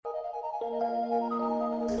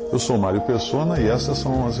Eu sou Mário Persona e essas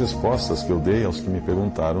são as respostas que eu dei aos que me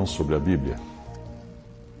perguntaram sobre a Bíblia.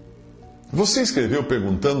 Você escreveu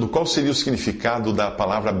perguntando qual seria o significado da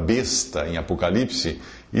palavra besta em Apocalipse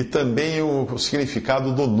e também o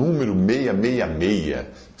significado do número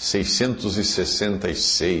 666,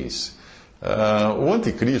 666. O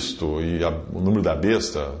anticristo e o número da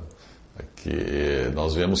besta, que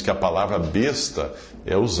nós vemos que a palavra besta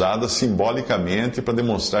é usada simbolicamente para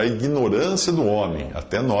demonstrar a ignorância do homem.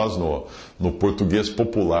 Até nós, no português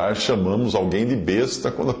popular, chamamos alguém de besta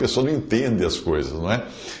quando a pessoa não entende as coisas, não é?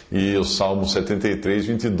 E o Salmo 73,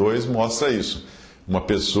 22 mostra isso. Uma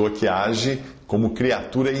pessoa que age como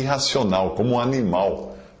criatura irracional, como um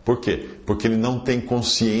animal. Por quê? Porque ele não tem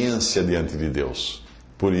consciência diante de Deus.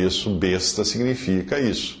 Por isso, besta significa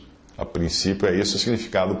isso. A princípio é esse o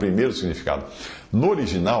significado, o primeiro significado. No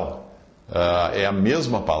original, é a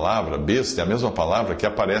mesma palavra, besta, é a mesma palavra que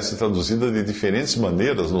aparece traduzida de diferentes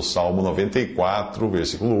maneiras no Salmo 94,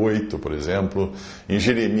 versículo 8, por exemplo, em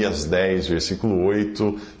Jeremias 10, versículo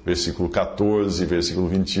 8, versículo 14, versículo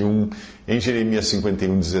 21, em Jeremias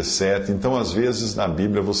 51, 17. Então, às vezes, na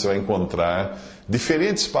Bíblia você vai encontrar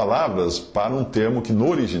diferentes palavras para um termo que no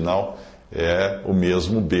original é o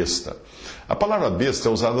mesmo besta. A palavra besta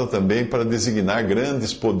é usada também para designar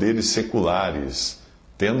grandes poderes seculares,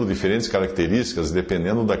 tendo diferentes características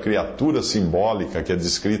dependendo da criatura simbólica que é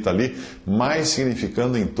descrita ali, mas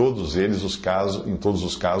significando em todos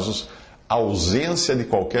os casos, ausência de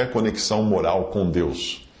qualquer conexão moral com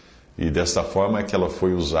Deus. E desta forma é que ela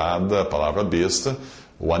foi usada, a palavra besta,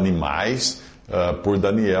 ou animais, por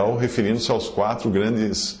Daniel, referindo-se aos 4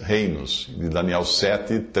 grandes reinos, de Daniel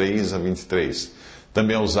 7, 3 a 23.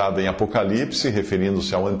 Também é usada em Apocalipse,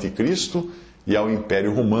 referindo-se ao anticristo e ao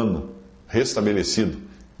Império Romano, restabelecido,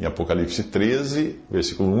 em Apocalipse 13,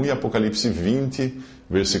 versículo 1, e Apocalipse 20,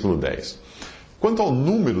 versículo 10. Quanto ao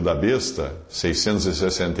número da besta,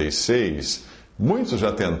 666, muitos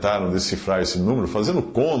já tentaram decifrar esse número, fazendo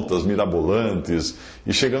contas mirabolantes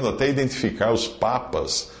e chegando até a identificar os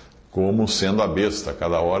papas como sendo a besta.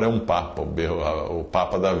 Cada hora é um papa, o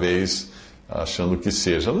papa da vez, achando que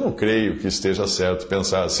seja. Eu não creio que esteja certo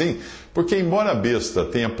pensar assim, porque embora a besta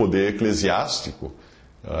tenha poder eclesiástico,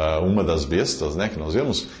 uma das bestas, né, que nós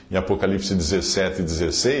vemos em Apocalipse 17 e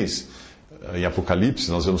 16, em Apocalipse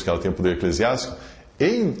nós vemos que ela tem poder eclesiástico,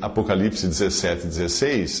 em Apocalipse 17 e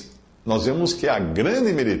 16, nós vemos que a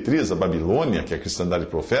grande meretriz, a Babilônia, que a cristandade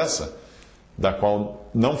professa, da qual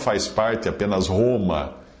não faz parte apenas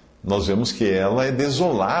Roma, nós vemos que ela é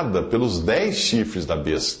desolada pelos 10 chifres da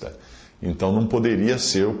besta. Então não poderia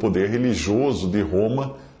ser o poder religioso de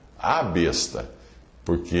Roma a besta,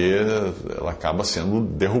 porque ela acaba sendo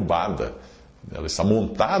derrubada. Ela está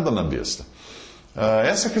montada na besta.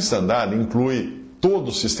 Essa cristandade inclui todo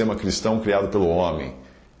o sistema cristão criado pelo homem,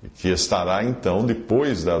 que estará então,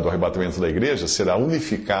 depois do arrebatamento da igreja, será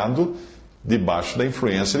unificado debaixo da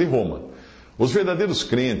influência de Roma. Os verdadeiros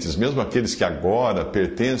crentes, mesmo aqueles que agora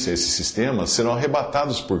pertencem a esse sistema, serão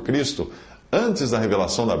arrebatados por Cristo antes da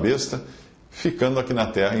revelação da besta, ficando aqui na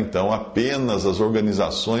terra, então, apenas as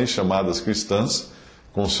organizações chamadas cristãs,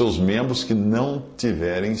 com seus membros que não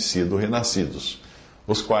tiverem sido renascidos,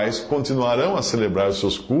 os quais continuarão a celebrar os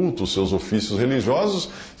seus cultos, seus ofícios religiosos,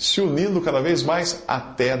 se unindo cada vez mais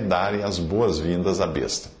até darem as boas-vindas à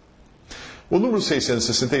besta. O número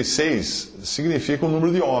 666 significa um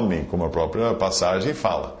número de homem, como a própria passagem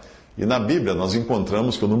fala. E na Bíblia nós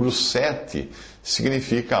encontramos que o número 7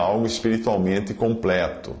 significa algo espiritualmente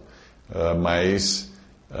completo, mas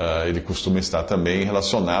ele costuma estar também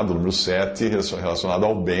relacionado, o número 7, relacionado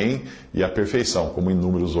ao bem e à perfeição, como em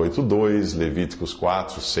Números 8:2, Levíticos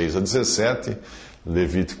 4, 6 a 17,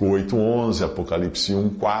 Levítico 8:11, Apocalipse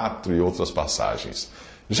 1:4 e outras passagens.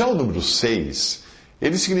 Já o número 6,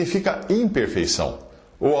 ele significa imperfeição,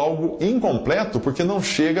 ou algo incompleto porque não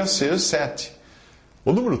chega a ser 7.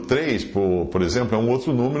 O número 3, por exemplo, é um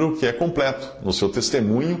outro número que é completo no seu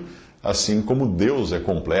testemunho, assim como Deus é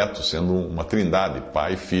completo, sendo uma trindade,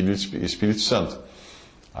 Pai, Filho e Espírito Santo.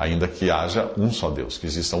 Ainda que haja um só Deus, que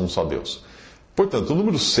exista um só Deus. Portanto, o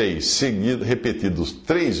número 6, repetido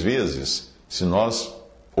 3 vezes, se nós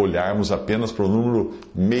olharmos apenas para o número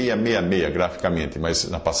 666 graficamente, mas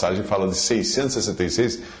na passagem fala de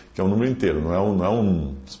 666, que é um número inteiro, não é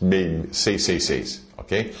um 666,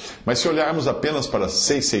 ok? Mas se olharmos apenas para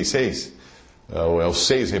 666, é o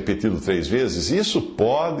 6 repetido 3 vezes, isso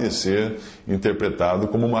pode ser interpretado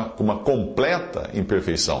como uma completa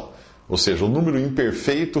imperfeição. Ou seja, o número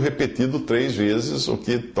imperfeito repetido 3 vezes, o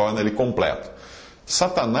que torna ele completo.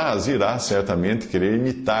 Satanás irá certamente querer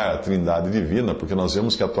imitar a trindade divina, porque nós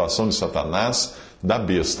vemos que a atuação de Satanás da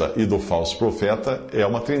besta e do falso profeta é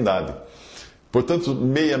uma trindade. Portanto,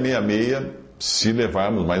 666, se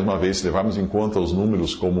levarmos, mais uma vez, se levarmos em conta os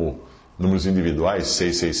números como números individuais,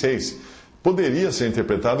 666, poderia ser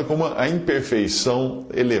interpretado como a imperfeição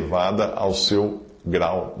elevada ao seu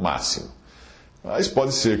grau máximo. Mas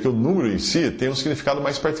pode ser que o número em si tenha um significado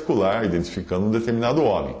mais particular, identificando um determinado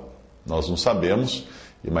homem. Nós não sabemos,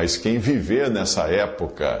 mas quem viver nessa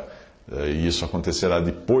época, e isso acontecerá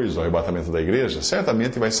depois do arrebatamento da igreja,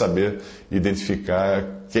 certamente vai saber identificar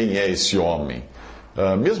quem é esse homem.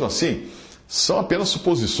 Mesmo assim, são apenas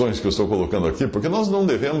suposições que eu estou colocando aqui, porque nós não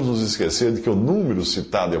devemos nos esquecer de que o número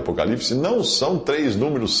citado em Apocalipse não são 3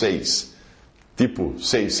 números 6, tipo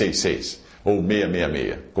 666 ou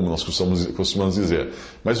 666, como nós costumamos dizer.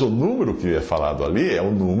 Mas o número que é falado ali é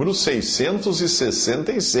o número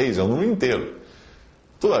 666, é o número inteiro.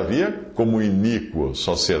 Todavia, como o iníquo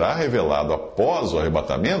só será revelado após o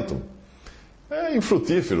arrebatamento, é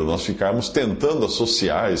infrutífero nós ficarmos tentando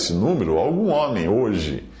associar esse número a algum homem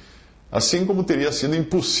hoje. Assim como teria sido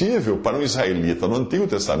impossível para um israelita no Antigo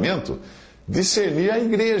Testamento discernir a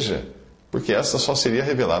igreja, porque essa só seria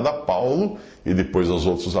revelada a Paulo e depois aos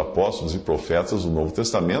outros apóstolos e profetas do Novo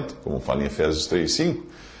Testamento, como fala em Efésios 3:5.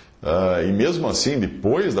 E mesmo assim,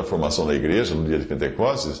 depois da formação da igreja, no dia de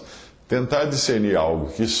Pentecostes, tentar discernir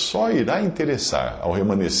algo que só irá interessar ao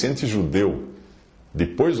remanescente judeu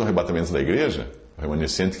depois do arrebatamento da igreja, o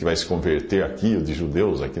remanescente que vai se converter aqui, o de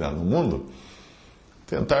judeus aqui no mundo,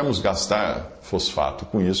 tentarmos gastar fosfato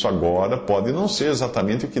com isso agora pode não ser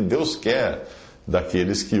exatamente o que Deus quer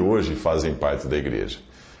daqueles que hoje fazem parte da igreja.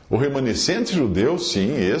 O remanescente judeu,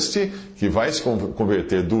 sim, este que vai se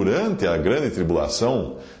converter durante a grande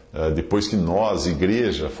tribulação, depois que nós,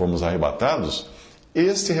 igreja, formos arrebatados,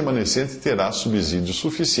 este remanescente terá subsídios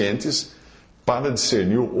suficientes para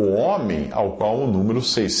discernir o homem ao qual o número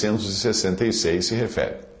 666 se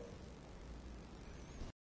refere.